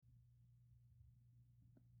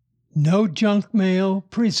No Junk Mail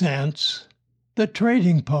presents The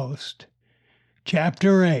Trading Post,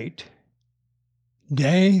 Chapter 8,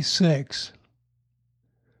 Day 6.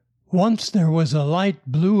 Once there was a light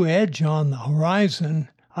blue edge on the horizon.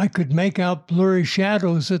 I could make out blurry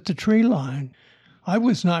shadows at the tree line. I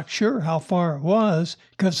was not sure how far it was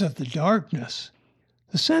because of the darkness.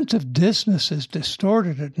 The sense of distance is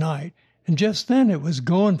distorted at night, and just then it was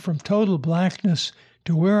going from total blackness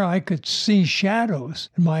to where I could see shadows,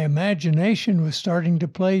 and my imagination was starting to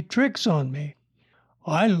play tricks on me.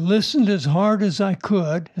 I listened as hard as I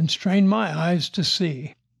could and strained my eyes to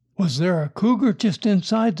see. Was there a cougar just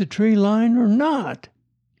inside the tree line or not?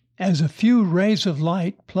 As a few rays of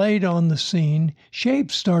light played on the scene,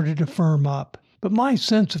 shapes started to firm up, but my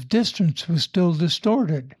sense of distance was still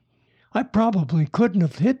distorted. I probably couldn't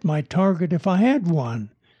have hit my target if I had one.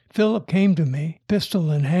 Philip came to me, pistol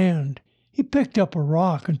in hand. He picked up a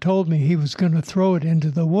rock and told me he was going to throw it into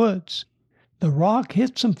the woods. The rock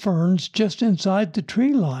hit some ferns just inside the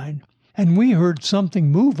tree line, and we heard something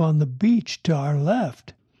move on the beach to our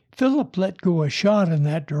left. Philip let go a shot in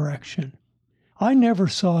that direction. I never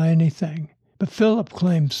saw anything, but Philip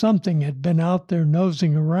claimed something had been out there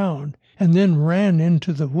nosing around and then ran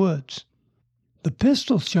into the woods. The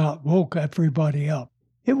pistol shot woke everybody up.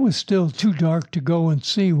 It was still too dark to go and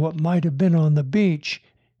see what might have been on the beach,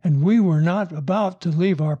 and we were not about to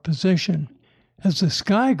leave our position. As the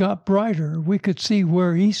sky got brighter, we could see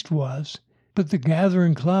where east was, but the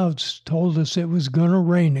gathering clouds told us it was going to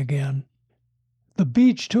rain again. The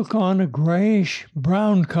beach took on a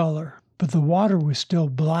grayish-brown color, but the water was still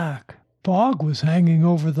black. Fog was hanging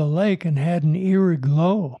over the lake and had an eerie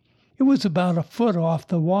glow. It was about a foot off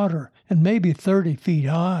the water and maybe 30 feet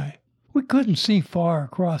high. We couldn't see far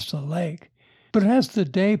across the lake, but as the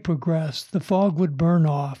day progressed, the fog would burn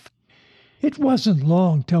off. It wasn't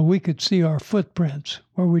long till we could see our footprints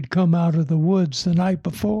where we'd come out of the woods the night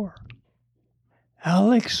before.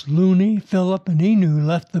 Alex, Looney, Philip, and Inu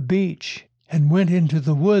left the beach and went into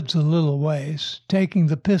the woods a little ways, taking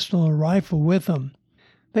the pistol and rifle with them.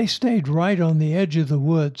 They stayed right on the edge of the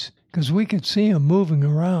woods because we could see 'em moving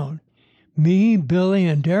around. Me, Billy,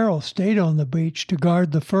 and Daryl stayed on the beach to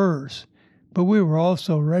guard the furs, but we were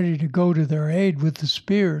also ready to go to their aid with the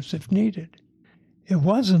spears if needed. It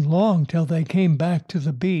wasn't long till they came back to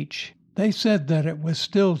the beach. They said that it was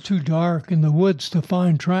still too dark in the woods to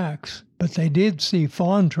find tracks, but they did see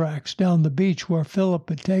fawn tracks down the beach where Philip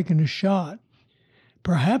had taken a shot.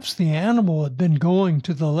 Perhaps the animal had been going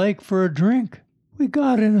to the lake for a drink. We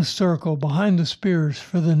got in a circle behind the spears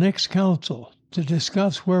for the next council to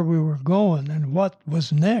discuss where we were going and what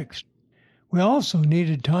was next. We also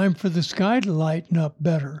needed time for the sky to lighten up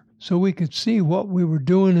better so we could see what we were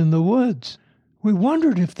doing in the woods. We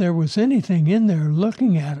wondered if there was anything in there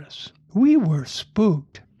looking at us. We were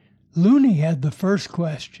spooked. Looney had the first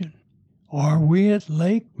question. Are we at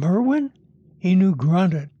Lake Merwin? Inu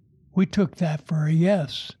grunted. We took that for a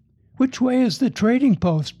yes. Which way is the trading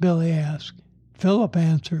post? Billy asked. Philip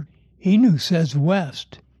answered. Inu says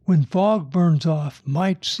west. When fog burns off,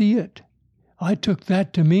 might see it. I took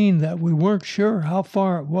that to mean that we weren't sure how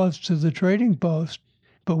far it was to the trading post,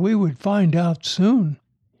 but we would find out soon.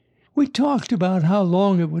 We talked about how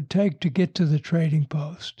long it would take to get to the trading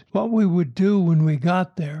post, what we would do when we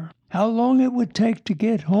got there, how long it would take to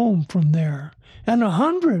get home from there, and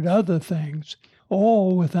 100 other things,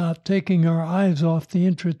 all without taking our eyes off the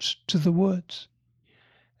entrance to the woods.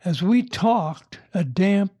 As we talked, a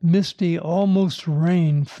damp, misty, almost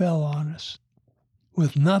rain fell on us.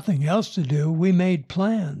 With nothing else to do, we made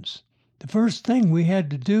plans. The first thing we had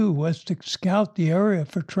to do was to scout the area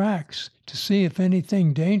for tracks to see if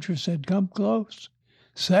anything dangerous had come close.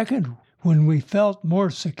 Second, when we felt more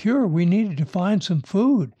secure, we needed to find some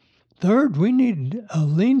food. Third, we needed a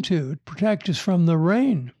lean-to protect us from the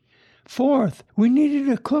rain. Fourth, we needed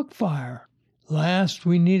a cook fire. Last,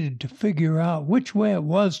 we needed to figure out which way it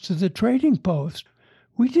was to the trading post.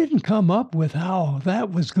 We didn't come up with how that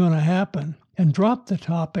was going to happen and dropped the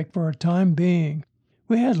topic for a time being.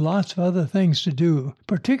 We had lots of other things to do,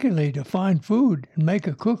 particularly to find food and make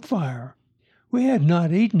a cook fire. We had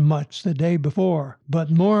not eaten much the day before,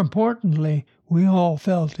 but more importantly, we all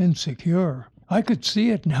felt insecure. I could see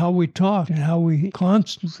it in how we talked and how we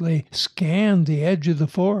constantly scanned the edge of the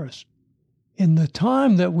forest. In the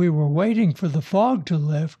time that we were waiting for the fog to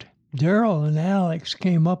lift, Daryl and Alex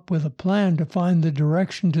came up with a plan to find the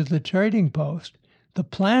direction to the trading post. The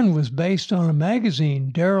plan was based on a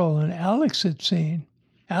magazine Daryl and Alex had seen.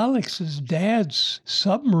 Alex's dad's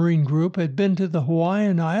submarine group had been to the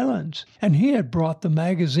Hawaiian Islands, and he had brought the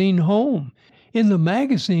magazine home. In the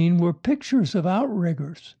magazine were pictures of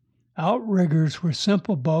outriggers. Outriggers were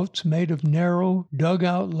simple boats made of narrow,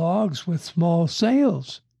 dug-out logs with small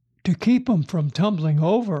sails. To keep them from tumbling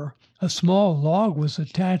over, a small log was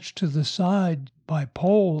attached to the side by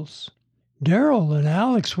poles. Darrell and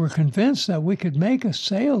Alex were convinced that we could make a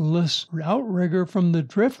sailless outrigger from the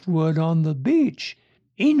driftwood on the beach.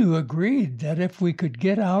 Inu agreed that if we could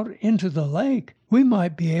get out into the lake, we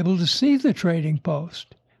might be able to see the trading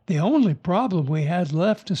post. The only problem we had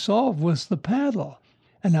left to solve was the paddle.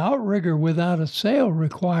 An outrigger without a sail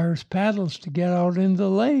requires paddles to get out in the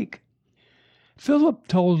lake. Philip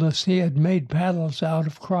told us he had made paddles out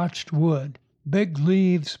of crotched wood, big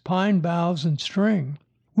leaves, pine boughs, and string.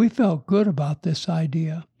 We felt good about this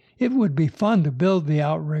idea. It would be fun to build the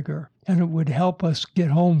outrigger, and it would help us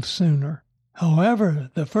get home sooner.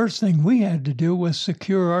 However, the first thing we had to do was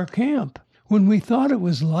secure our camp. When we thought it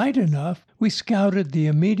was light enough, we scouted the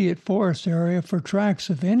immediate forest area for tracks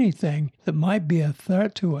of anything that might be a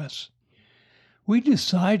threat to us. We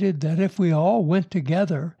decided that if we all went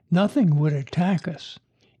together, nothing would attack us.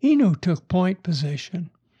 Inu took point position.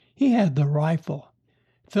 He had the rifle.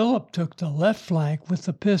 Philip took the left flank with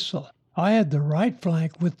the pistol. I had the right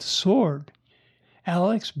flank with the sword.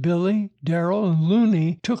 Alex, Billy, Darrell, and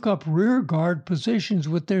Looney took up rear guard positions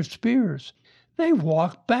with their spears. They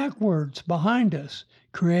walked backwards behind us,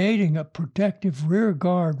 creating a protective rear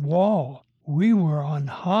guard wall. We were on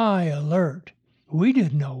high alert. We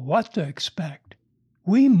didn't know what to expect.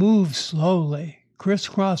 We moved slowly,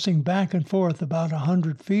 crisscrossing back and forth about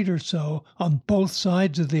 100 feet or so on both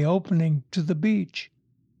sides of the opening to the beach.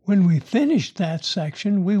 When we finished that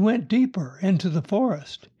section, we went deeper into the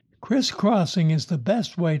forest. Crisscrossing is the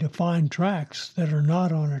best way to find tracks that are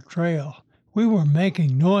not on a trail. We were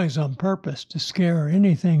making noise on purpose to scare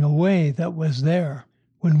anything away that was there.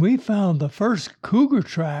 When we found the first cougar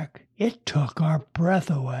track, it took our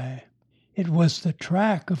breath away. It was the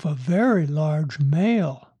track of a very large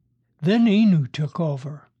male. Then Inu took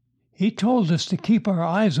over. He told us to keep our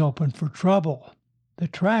eyes open for trouble. The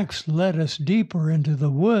tracks led us deeper into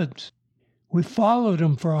the woods. We followed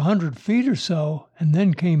them for 100 feet or so and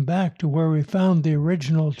then came back to where we found the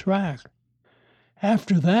original track.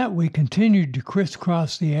 After that, we continued to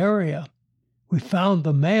crisscross the area. We found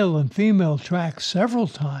the male and female tracks several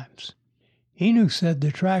times. Inu said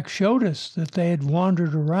the track showed us that they had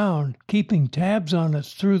wandered around, keeping tabs on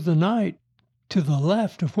us through the night. To the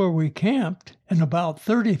left of where we camped, and about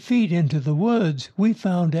 30 feet into the woods, we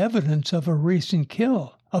found evidence of a recent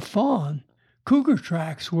kill, a fawn. Cougar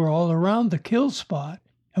tracks were all around the kill spot,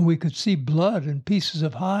 and we could see blood and pieces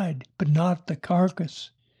of hide, but not the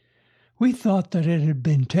carcass. We thought that it had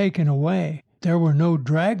been taken away. There were no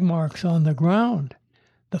drag marks on the ground.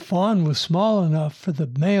 The fawn was small enough for the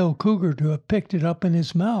male cougar to have picked it up in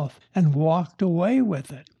his mouth and walked away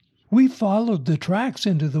with it. We followed the tracks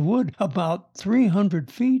into the wood about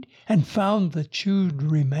 300 feet and found the chewed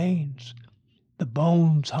remains. The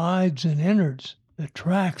bones, hides, and innards. The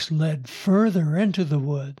tracks led further into the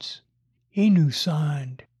woods. Inu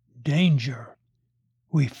signed, "Danger."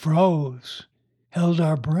 We froze, held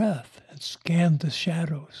our breath, and scanned the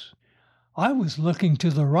shadows. I was looking to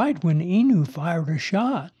the right when Inu fired a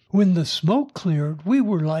shot. When the smoke cleared, we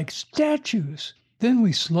were like statues. Then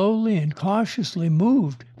we slowly and cautiously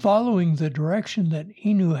moved, following the direction that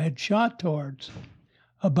Inu had shot towards.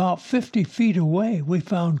 About 50 feet away, we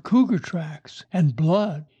found cougar tracks and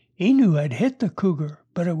blood. Inu had hit the cougar,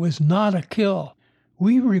 but it was not a kill.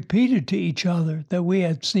 We repeated to each other that we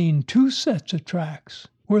had seen 2 sets of tracks.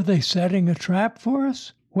 Were they setting a trap for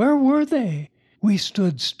us? Where were they? We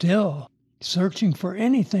stood still, searching for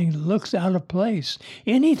anything that looks out of place,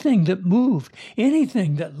 anything that moved,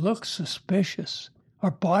 anything that looked suspicious.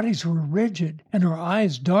 Our bodies were rigid, and our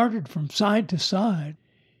eyes darted from side to side.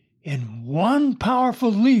 In one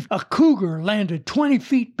powerful leap, a cougar landed 20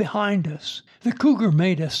 feet behind us. The cougar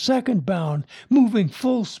made a second bound, moving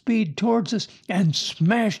full speed towards us, and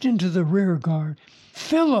smashed into the rear guard.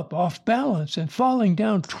 Philip, off balance and falling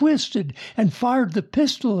down, twisted and fired the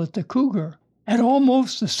pistol at the cougar. At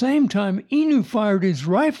almost the same time, Inu fired his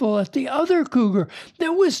rifle at the other cougar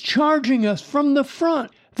that was charging us from the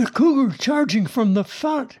front. The cougar charging from the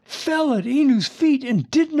front fell at Inu's feet and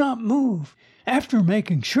did not move. After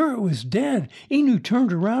making sure it was dead, Inu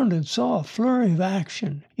turned around and saw a flurry of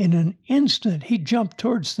action. In an instant, he jumped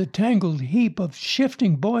towards the tangled heap of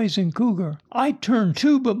shifting boys and cougar. I turned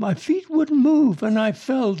too, but my feet wouldn't move, and I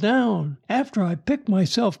fell down. After I picked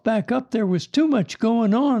myself back up, there was too much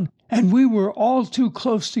going on, and we were all too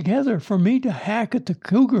close together for me to hack at the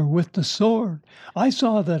cougar with the sword. I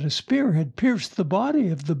saw that a spear had pierced the body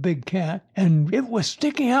of the big cat, and it was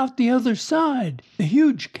sticking out the other side. The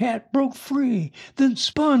huge cat broke free, then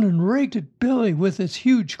spun and raked at Billy with its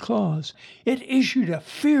huge claws. It issued a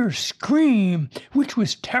fierce scream, which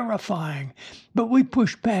was terrifying, but we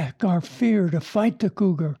pushed back our fear to fight the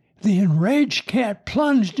cougar. The enraged cat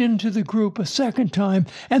plunged into the group a second time,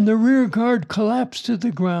 and the rear guard collapsed to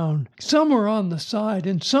the ground. Some were on the side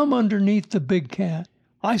and some underneath the big cat.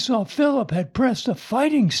 I saw Philip had pressed a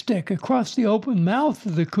fighting stick across the open mouth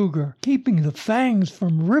of the cougar, keeping the fangs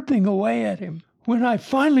from ripping away at him. When I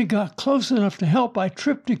finally got close enough to help, I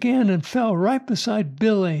tripped again and fell right beside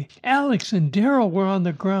Billy. Alex and Daryl were on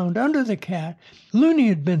the ground under the cat. Looney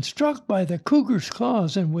had been struck by the cougar's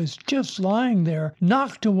claws and was just lying there,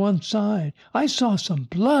 knocked to one side. I saw some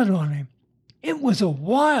blood on him. It was a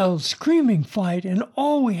wild, screaming fight, and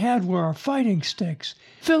all we had were our fighting sticks.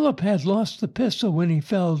 Philip had lost the pistol when he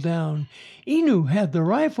fell down. Inu had the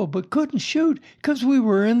rifle but couldn't shoot 'cause we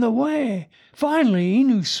were in the way. Finally,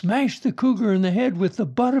 Inu smashed the cougar in the head with the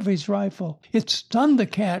butt of his rifle. It stunned the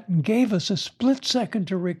cat and gave us a split second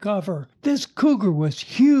to recover. This cougar was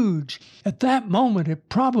huge. At that moment, it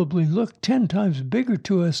probably looked 10 times bigger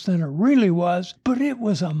to us than it really was, but it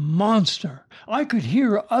was a monster. I could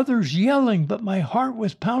hear others yelling, but my heart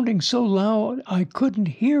was pounding so loud I couldn't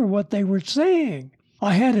hear what they were saying.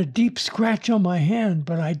 I had a deep scratch on my hand,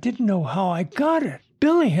 but I didn't know how I got it.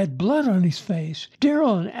 Billy had blood on his face.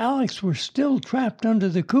 Daryl and Alex were still trapped under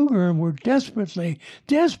the cougar and were desperately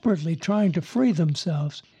trying to free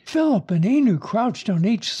themselves. Philip and Inu crouched on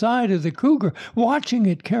each side of the cougar, watching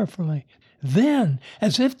it carefully. Then,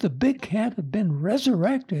 as if the big cat had been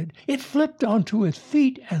resurrected, it flipped onto its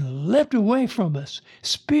feet and leapt away from us,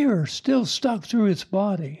 spear still stuck through its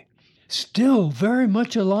body. Still very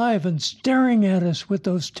much alive and staring at us with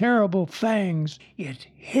those terrible fangs, it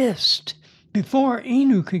hissed. Before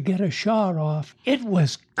Inu could get a shot off, it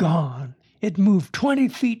was gone. It moved 20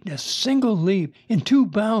 feet in a single leap. In 2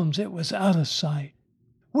 bounds, it was out of sight.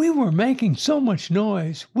 We were making so much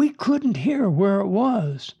noise, we couldn't hear where it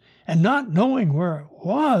was. And not knowing where it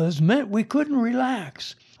was meant we couldn't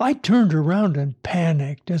relax. I turned around and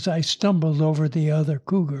panicked as I stumbled over the other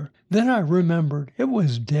cougar. Then I remembered it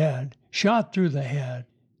was dead, shot through the head.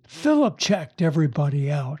 Philip checked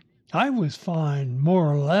everybody out. I was fine, more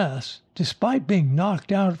or less. Despite being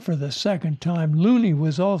knocked out for the second time, Looney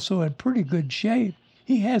was also in pretty good shape.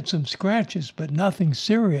 He had some scratches, but nothing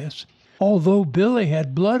serious. Although Billy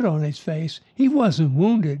had blood on his face, he wasn't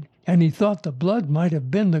wounded, and he thought the blood might have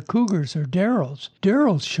been the cougar's or Daryl's.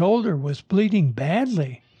 Daryl's shoulder was bleeding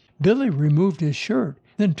badly. Billy removed his shirt,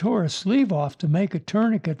 then tore a sleeve off to make a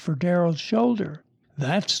tourniquet for Daryl's shoulder.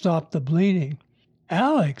 That stopped the bleeding.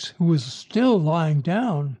 Alex, who was still lying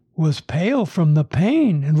down, was pale from the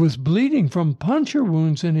pain and was bleeding from puncture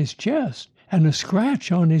wounds in his chest and a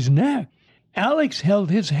scratch on his neck. Alex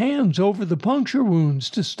held his hands over the puncture wounds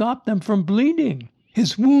to stop them from bleeding.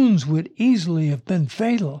 His wounds would easily have been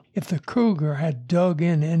fatal if the cougar had dug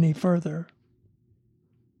in any further.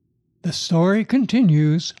 The story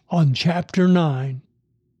continues on Chapter 9.